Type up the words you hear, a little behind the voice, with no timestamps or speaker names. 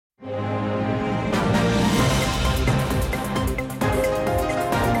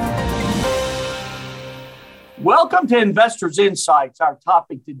Welcome to Investors Insights. Our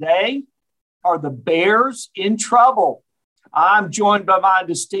topic today are the bears in trouble. I'm joined by my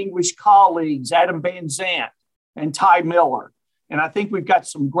distinguished colleagues, Adam Van Zandt and Ty Miller. And I think we've got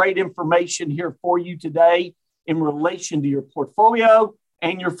some great information here for you today in relation to your portfolio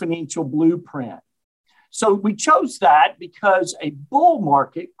and your financial blueprint. So we chose that because a bull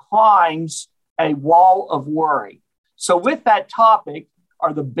market climbs a wall of worry. So with that topic,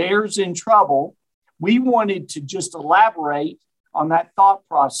 are the bears in trouble? We wanted to just elaborate on that thought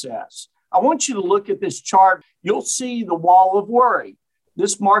process. I want you to look at this chart. You'll see the wall of worry.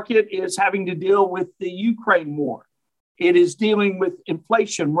 This market is having to deal with the Ukraine war. It is dealing with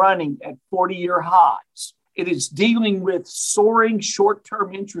inflation running at 40-year highs. It is dealing with soaring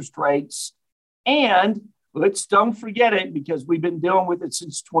short-term interest rates. And don't forget it, because we've been dealing with it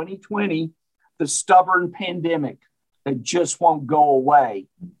since 2020, the stubborn pandemic that just won't go away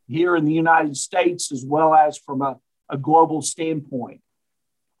here in the United States, as well as from a global standpoint.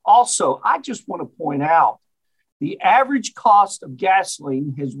 Also, I just want to point out the average cost of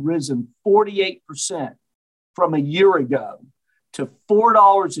gasoline has risen 48% from a year ago to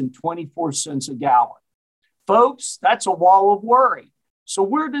 $4.24 a gallon. Folks, that's a wall of worry. So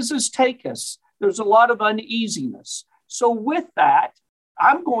where does this take us? There's a lot of uneasiness. So with that,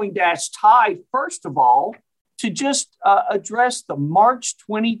 I'm going to ask Ty, first of all, to just address the March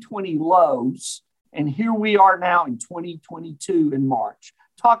 2020 lows. And here we are now in 2022 in March.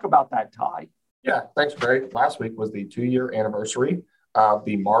 Talk about that, Ty. Yeah, thanks, Greg. Last week was the 2-year anniversary of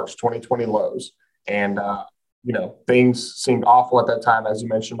the March 2020 lows. And, things seemed awful at that time. As you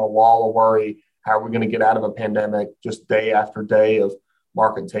mentioned, a wall of worry. How are we going to get out of a pandemic? Just day after day of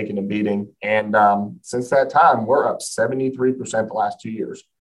market taking a beating. And since that time, we're up 73% the last 2 years.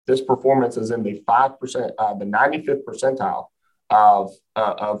 This performance is in the 5%, the 95th percentile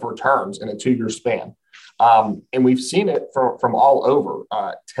of returns in a 2-year span. And we've seen it from all over.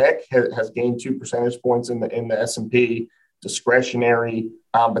 Tech has gained 2 percentage points in the S&P, discretionary,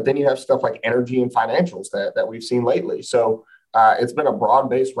 but then you have stuff like energy and financials that we've seen lately. So it's been a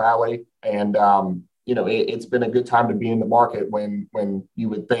broad-based rally, and it's been a good time to be in the market when you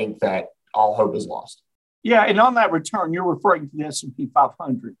would think that all hope is lost. Yeah, and on that return, you're referring to the S&P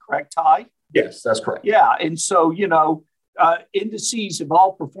 500, correct, Ty? Yes, that's correct. Yeah, and so, indices have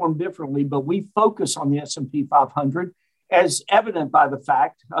all performed differently, but we focus on the S&P 500 as evident by the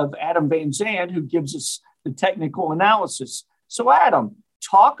fact of Adam Van Zandt, who gives us the technical analysis. So, Adam,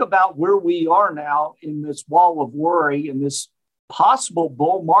 talk about where we are now in this wall of worry and this possible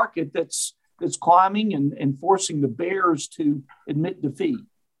bull market that's climbing and forcing the bears to admit defeat.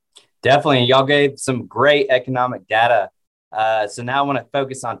 Definitely. Y'all gave some great economic data. So now I want to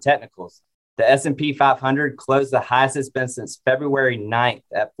focus on technicals. The S&P 500 closed the highest it's been since February 9th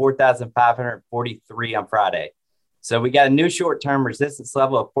at 4,543 on Friday. So we got a new short-term resistance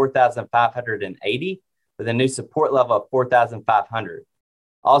level of 4,580 with a new support level of 4,500.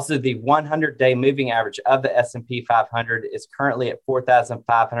 Also, the 100-day moving average of the S&P 500 is currently at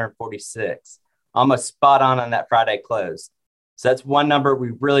 4,546, almost spot on that Friday close. So that's one number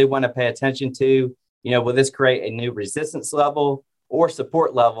we really want to pay attention to. Will this create a new resistance level or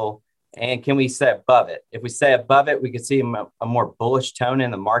support level? And can we stay above it? If we stay above it, we could see a more bullish tone in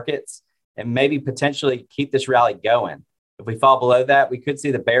the markets and maybe potentially keep this rally going. If we fall below that, we could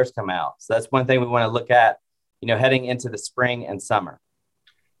see the bears come out. So that's one thing we want to look at, heading into the spring and summer.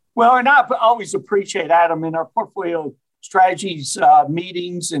 Well, and I always appreciate, Adam, in our portfolio strategies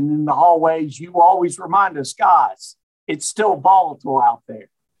meetings and in the hallways, you always remind us, guys, it's still volatile out there,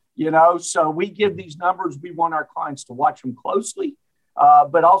 so we give these numbers. We want our clients to watch them closely,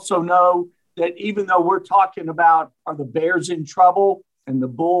 but also know that even though we're talking about are the bears in trouble and the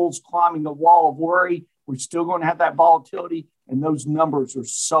bulls climbing the wall of worry, we're still going to have that volatility. And those numbers are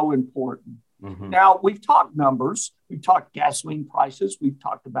so important. Mm-hmm. Now, we've talked numbers. We've talked gasoline prices. We've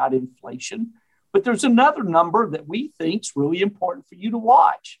talked about inflation. But there's another number that we think is really important for you to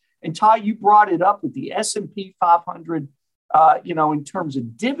watch. And Ty, you brought it up with the S&P 500, in terms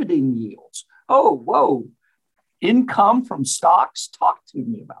of dividend yields. Oh, whoa. Income from stocks. Talk to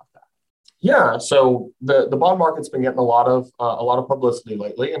me about that. Yeah, so the bond market's been getting a lot of publicity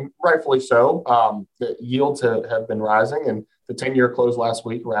lately, and rightfully so. The yields have been rising, and the 10-year closed last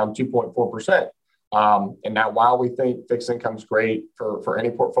week around 2.4%. And now, while we think fixed income is great for any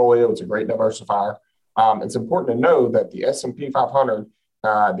portfolio, it's a great diversifier. It's important to know that the S&P 500.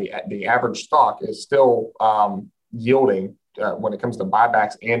 The average stock is still yielding when it comes to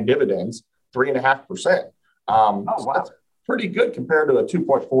buybacks and dividends, 3.5%. Wow. So that's pretty good compared to a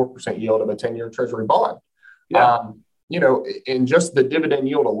 2.4% yield of a 10-year Treasury bond. Yeah. In just the dividend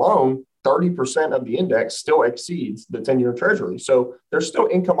yield alone, 30% of the index still exceeds the 10-year treasury. So there's still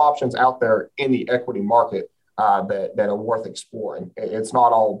income options out there in the equity market that are worth exploring. It's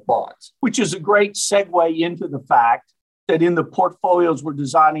not all bonds. Which is a great segue into the fact that in the portfolios we're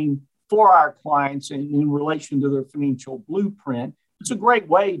designing for our clients and in relation to their financial blueprint, it's a great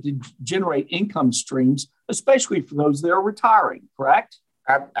way to generate income streams, especially for those that are retiring, correct?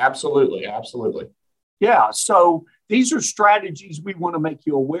 Absolutely. Absolutely. Yeah. So these are strategies we want to make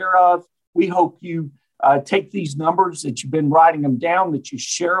you aware of. We hope you take these numbers that you've been writing them down, that you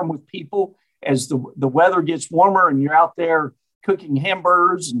share them with people as the weather gets warmer and you're out there cooking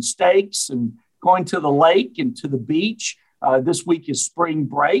hamburgers and steaks and going to the lake and to the beach. This week is spring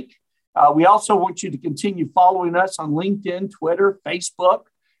break. We also want you to continue following us on LinkedIn, Twitter, Facebook,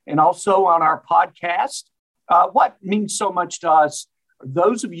 and also on our podcast. What means so much to us are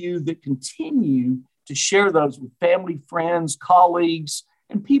those of you that continue to share those with family, friends, colleagues,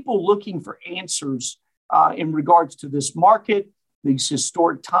 and people looking for answers in regards to this market, these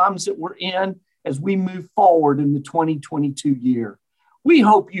historic times that we're in as we move forward in the 2022 year. We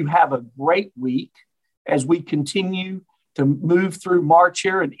hope you have a great week as we continue to move through March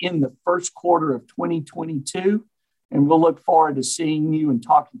here and in the first quarter of 2022. And we'll look forward to seeing you and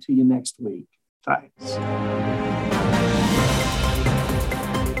talking to you next week. Thanks.